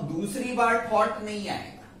अब दूसरी बार थॉट नहीं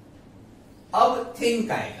आएगा, अब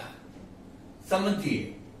थिंक आएगा। समझिए,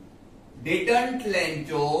 didn't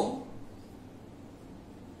Lencho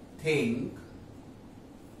think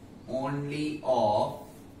only of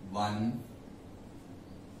one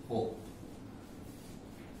hope.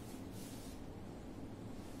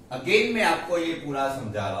 Again मैं आपको ये पूरा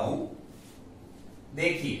समझा रहा हूं।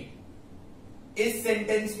 देखिए, इस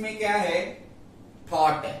सेंटेंस में क्या है?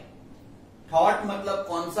 थॉट है। थॉट मतलब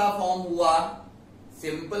कौन सा फॉर्म हुआ?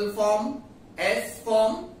 सिंपल फॉर्म, एस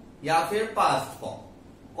फॉर्म या फिर पास्ट फॉर्म?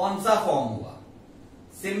 कौन सा फॉर्म हुआ?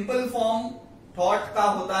 सिंपल फॉर्म थॉट का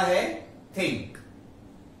होता है थिंक,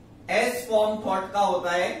 एस फॉर्म थॉट का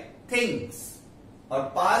होता है थिंक्स। और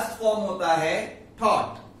पास्ट फॉर्म होता है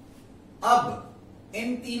थॉट। अब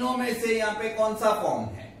इन तीनों में से यहां पे कौन सा फॉर्म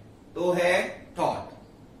है? तो है थॉट।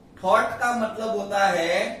 थॉट का मतलब होता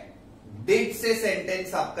है डिड से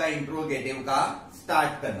सेंटेंस आपका इंट्रोगेटिव का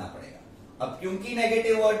स्टार्ट करना पड़ेगा। अब क्योंकि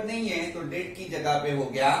नेगेटिव वर्ड नहीं है तो डिड की जगह पे हो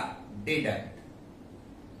गया डिडंट।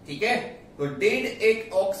 ठीक है, तो डिड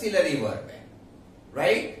एक ऑक्सिलरी वर्ब है,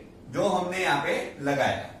 राइट, जो हमने यहां पे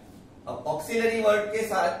लगाया। अब ऑक्सिलरी वर्ड के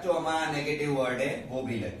साथ जो हमारा नेगेटिव वर्ड है वो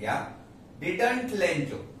भी लग गया डिडंट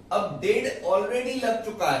लेंचो। अब डिड ऑलरेडी लग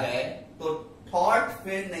चुका है तो थॉट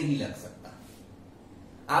फिर नहीं लग सकता।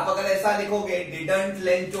 आप अगर ऐसा लिखोगे didn't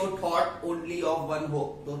Lencho thought only of one हो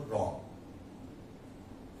तो रॉन्ग।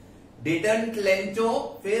 डिडंट लेंचो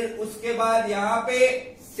फिर उसके बाद यहां पे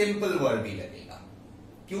सिंपल वर्ब ही लगेगा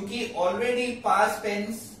क्योंकि ऑलरेडी पास्ट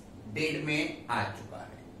टेंस डिड में आ चुका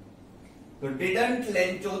है। तो didn't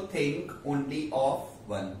Lencho think only of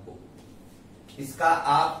one हो। इसका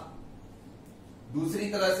आप दूसरी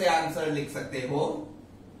तरह से आंसर लिख सकते हो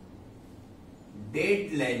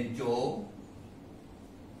did Lencho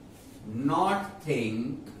not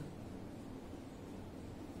think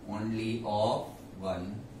only of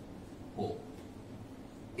one हो।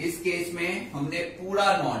 इस केस में हमने पूरा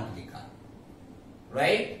नॉट लिखा,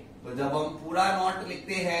 राइट। तो जब हम पूरा नॉट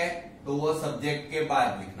लिखते हैं तो वो सब्जेक्ट के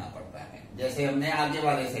बाद लिखना पड़ता है, जैसे हमने आगे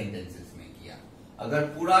वाले सेंटेंसेस में किया। अगर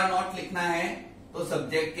पूरा नॉट लिखना है तो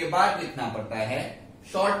सब्जेक्ट के बाद लिखना पड़ता है,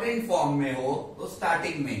 शॉर्ट एंड फॉर्म में हो तो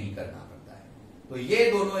स्टार्टिंग में ही करना पड़ता है। तो ये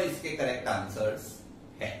दोनों इसके करेक्ट आंसर्स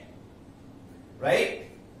है, राइट।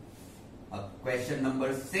 अब क्वेश्चन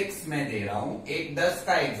नंबर 6 में दे रहा हूं, एक 10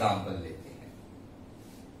 का एग्जाम्पल लेते हैं।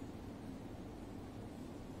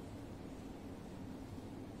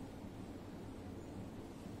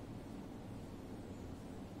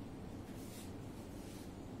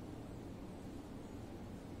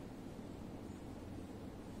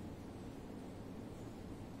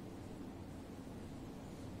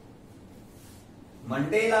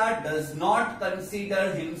 Mandela does not consider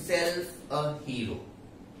himself a hero.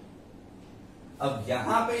 अब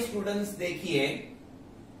यहां पे स्टूडेंट्स देखिए,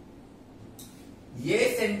 ये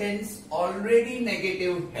सेंटेंस ऑलरेडी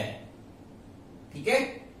नेगेटिव है, ठीक है,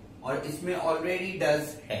 और इसमें ऑलरेडी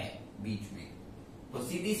डज है बीच में। तो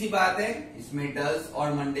सीधी सी बात है, इसमें डज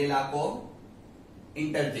और मंडेला को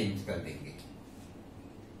इंटरचेंज कर देंगे।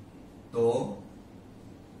 तो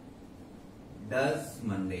डज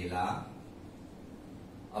मंडेला,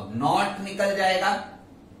 अब नॉट निकल जाएगा,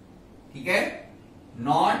 ठीक है,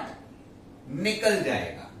 नॉट निकल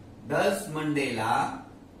जाएगा। Does Mandela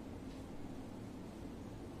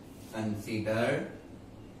consider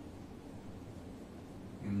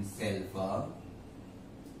himself a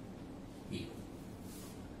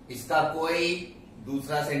hero. इसका कोई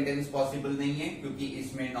दूसरा सेंटेंस पॉसिबल नहीं है क्योंकि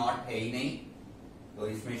इसमें नॉट है ही नहीं, तो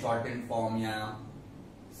इसमें शॉर्ट एंड फॉर्म या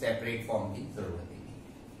सेपरेट फॉर्म की जरूरत ही नहीं।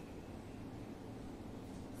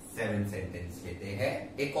 7 सेंटेंस लेते हैं,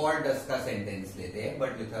 एक और 10 का सेंटेंस लेते हैं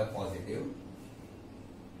but with a positive.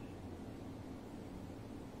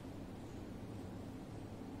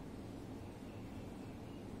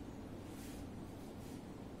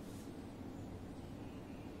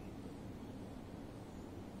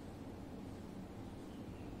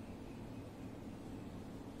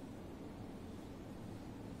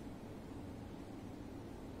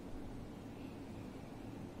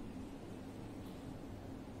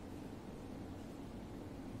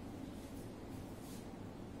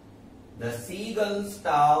 The seagull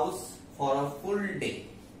starves for a full day.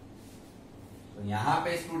 तो यहां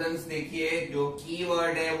पे स्टूडेंट्स देखिए, जो की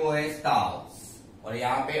वर्ड है वो है starves और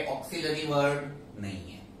यहां पे ऑक्सिलरी वर्ड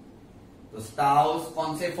नहीं है। तो starves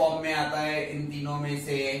कौन से फॉर्म में आता है इन तीनों में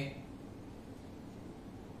से?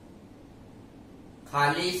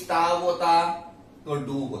 खाली starve होता तो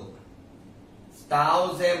do होता,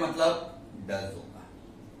 starves है मतलब does होगा।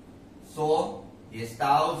 सो ये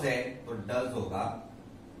starves है तो does होगा,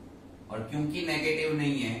 और क्योंकि नेगेटिव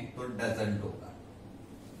नहीं है तो डजंट होगा।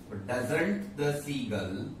 तो डजंट द सीगल,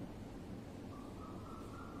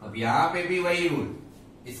 अब यहां पे भी वही रूल,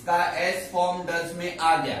 इसका एस फॉर्म डज में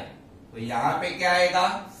आ गया तो यहां पे क्या आएगा?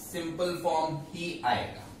 सिंपल फॉर्म ही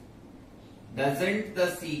आएगा। Doesn't the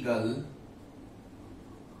seagull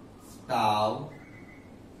starve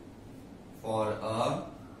for a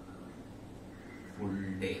full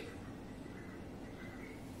day,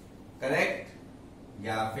 correct.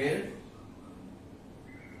 या फिर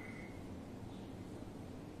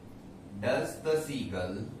does the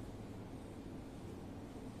seagull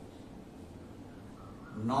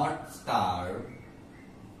not starve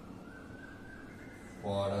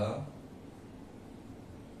for a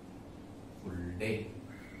full day?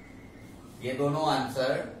 ये दोनों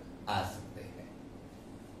आंसर आ सकते हैं।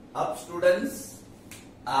 अब स्टूडेंट्स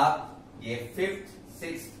आप ये 5th,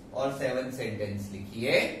 6th और 7th सेंटेंस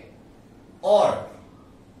लिखिए और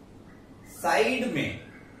साइड में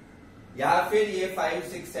या फिर ये 5,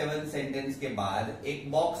 6, 7 सेंटेंस के बाद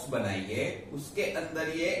एक बॉक्स बनाइए, उसके अंदर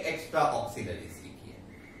ये एक्स्ट्रा ऑक्सिलरीज लिखिए।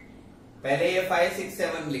 पहले ये 5, 6,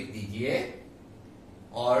 7 लिख दीजिए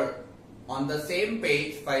और ऑन द सेम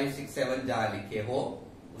पेज 5, 6, 7 जहां लिखे हो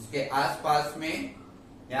उसके आसपास में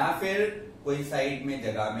या फिर कोई साइड में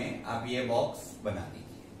जगह में आप ये बॉक्स बना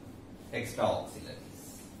दीजिए एक्स्ट्रा ऑक्सिलरीज।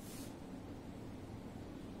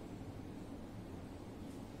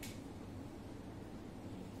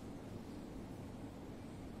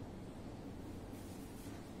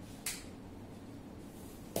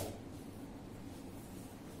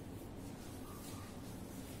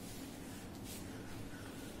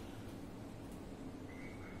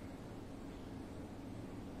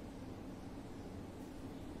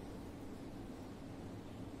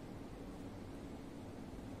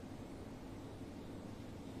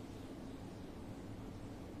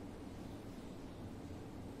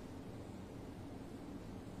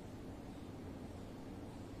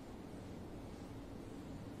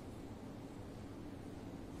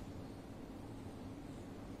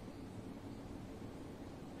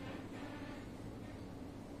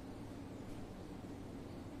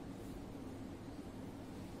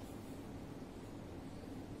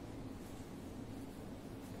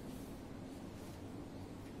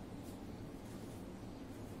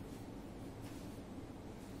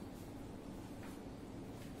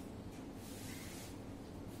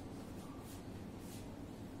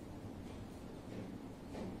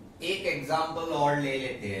 एक एग्जाम्पल और ले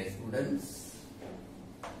लेते हैं स्टूडेंट्स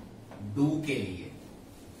डू के लिए।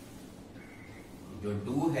 जो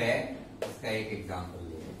डू है इसका एक एग्जाम्पल ले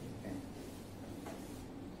लेते हैं।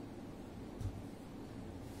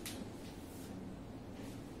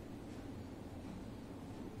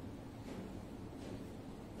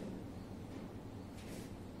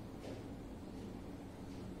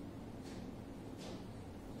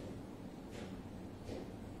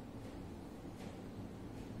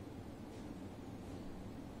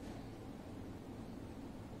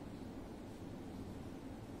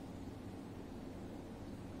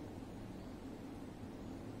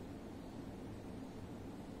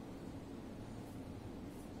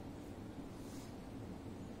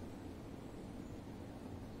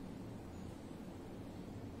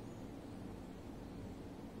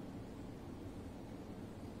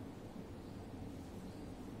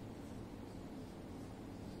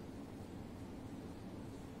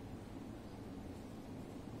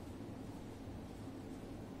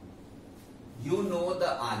 You know the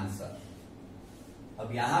answer.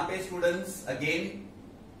 अब यहां पे स्टूडेंट्स अगेन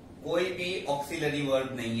कोई भी ऑक्सिलरी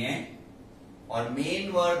वर्ब नहीं है और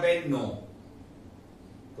मेन वर्ब है नो।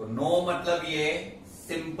 तो नो मतलब ये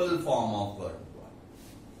सिंपल फॉर्म ऑफ वर्ब हुआ,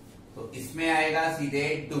 तो इसमें आएगा सीधे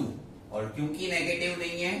डू और क्योंकि नेगेटिव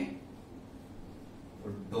नहीं है तो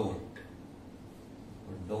don't.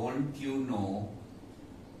 Don't you know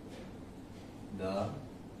the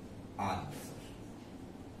answer.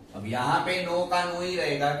 अब यहां पे नो का नो ही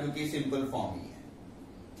रहेगा क्योंकि सिंपल फॉर्म ही है,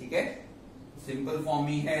 ठीक है। सिंपल फॉर्म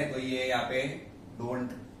ही है तो ये यहाँ पे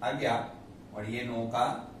डोंट आ गया और ये नो का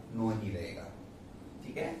नो ही रहेगा,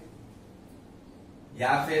 ठीक है।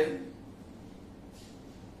 या फिर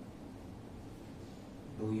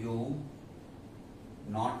do you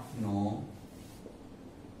not know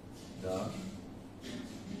the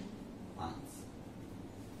answer,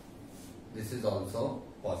 this is also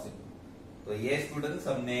possible. तो ये स्टूडेंट्स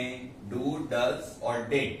हमने डू, डज और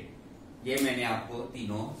डिड ये मैंने आपको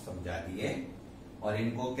तीनों समझा दिए और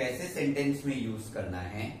इनको कैसे सेंटेंस में यूज करना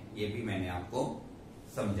है ये भी मैंने आपको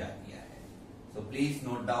समझा दिया है। So please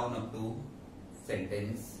note down up two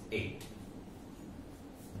sentence 8।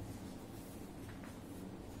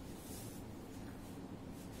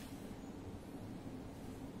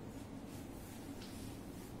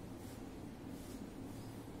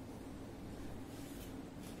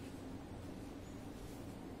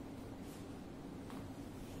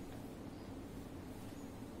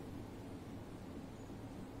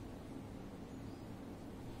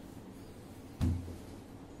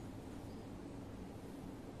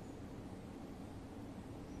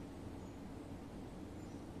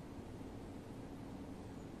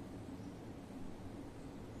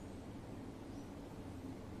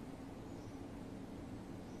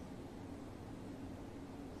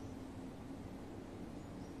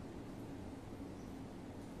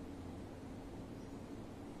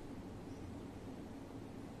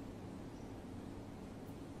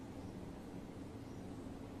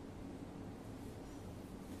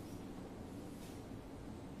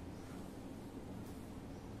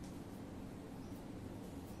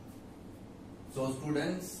 So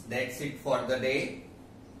students, that's it for the day.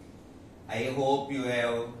 I hope you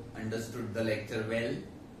have understood the lecture well.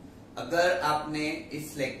 अगर आपने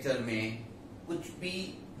इस लेक्चर में कुछ भी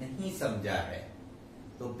नहीं समझा है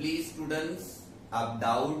तो प्लीज स्टूडेंट्स आप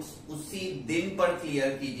डाउट्स उसी दिन पर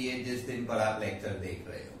क्लियर कीजिए जिस दिन पर आप लेक्चर देख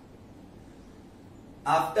रहे हो.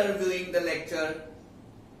 आफ्टर व्यूइंग द लेक्चर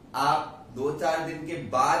आप 2-4 दिन के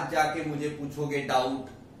बाद जाके मुझे पूछोगे डाउट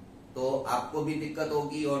तो आपको भी दिक्कत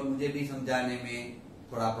होगी और मुझे भी समझाने में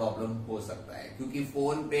थोड़ा प्रॉब्लम हो सकता है, क्योंकि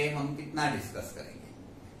फोन पे हम कितना डिस्कस करेंगे.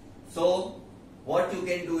 So what you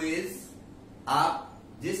can do is, आप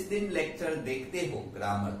जिस दिन लेक्चर देखते हो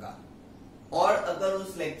ग्रामर का और अगर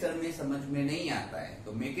उस लेक्चर में समझ में नहीं आता है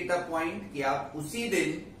तो मेक इट अ पॉइंट कि आप उसी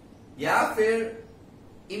दिन या फिर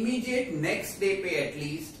इमीडिएट नेक्स्ट डे पे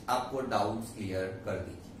एटलीस्ट आपको डाउट्स क्लियर कर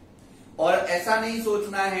दीजिए. और ऐसा नहीं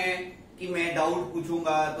सोचना है कि मैं डाउट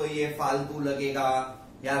पूछूंगा तो ये फालतू लगेगा,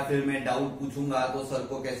 या फिर मैं डाउट पूछूंगा तो सर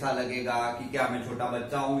को कैसा लगेगा कि क्या मैं छोटा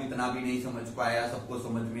बच्चा हूं, इतना भी नहीं समझ पाया, सबको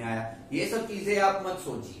समझ में आया. ये सब चीजें आप मत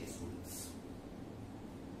सोचिए स्टूडेंट्स,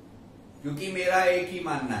 क्योंकि मेरा एक ही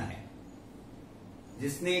मानना है,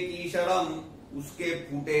 जिसने की शर्म उसके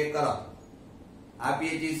फूटे करम. आप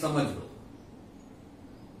ये चीज समझ लो.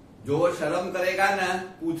 जो शर्म करेगा ना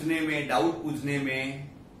पूछने में, डाउट पूछने में,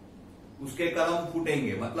 उसके कर्म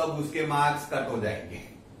फूटेंगे, मतलब उसके मार्क्स कट हो जाएंगे.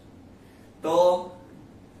 तो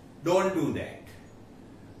डोंट डू दैट.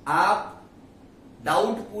 आप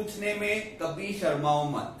डाउट पूछने में कभी शर्माओ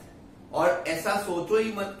मत, और ऐसा सोचो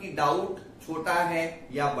ही मत कि डाउट छोटा है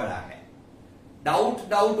या बड़ा है. डाउट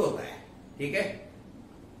डाउट होता है, ठीक है.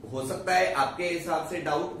 हो सकता है आपके हिसाब से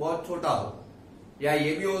डाउट बहुत छोटा हो, या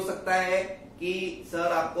ये भी हो सकता है कि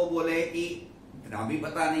सर आपको बोले कि इतना भी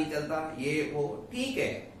पता नहीं चलता, ये वो, ठीक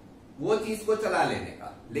है, वो चीज को चला लेने का,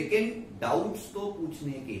 लेकिन डाउट्स तो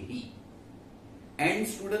पूछने के ही. एंड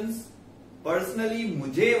स्टूडेंट्स, पर्सनली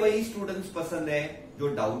मुझे वही स्टूडेंट्स पसंद है जो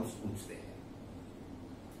डाउट्स पूछते हैं.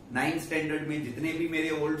 9th स्टैंडर्ड में जितने भी मेरे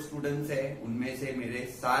ओल्ड स्टूडेंट्स हैं उनमें से मेरे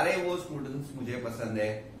सारे वो स्टूडेंट्स मुझे पसंद है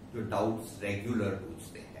जो डाउट्स रेगुलर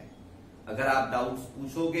पूछते हैं. अगर आप डाउट्स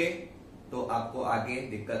पूछोगे तो आपको आगे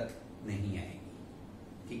दिक्कत नहीं आएगी.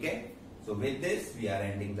 ठीक है. So with this we are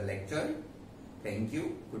ending the lecture. Thank you.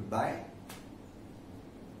 Goodbye.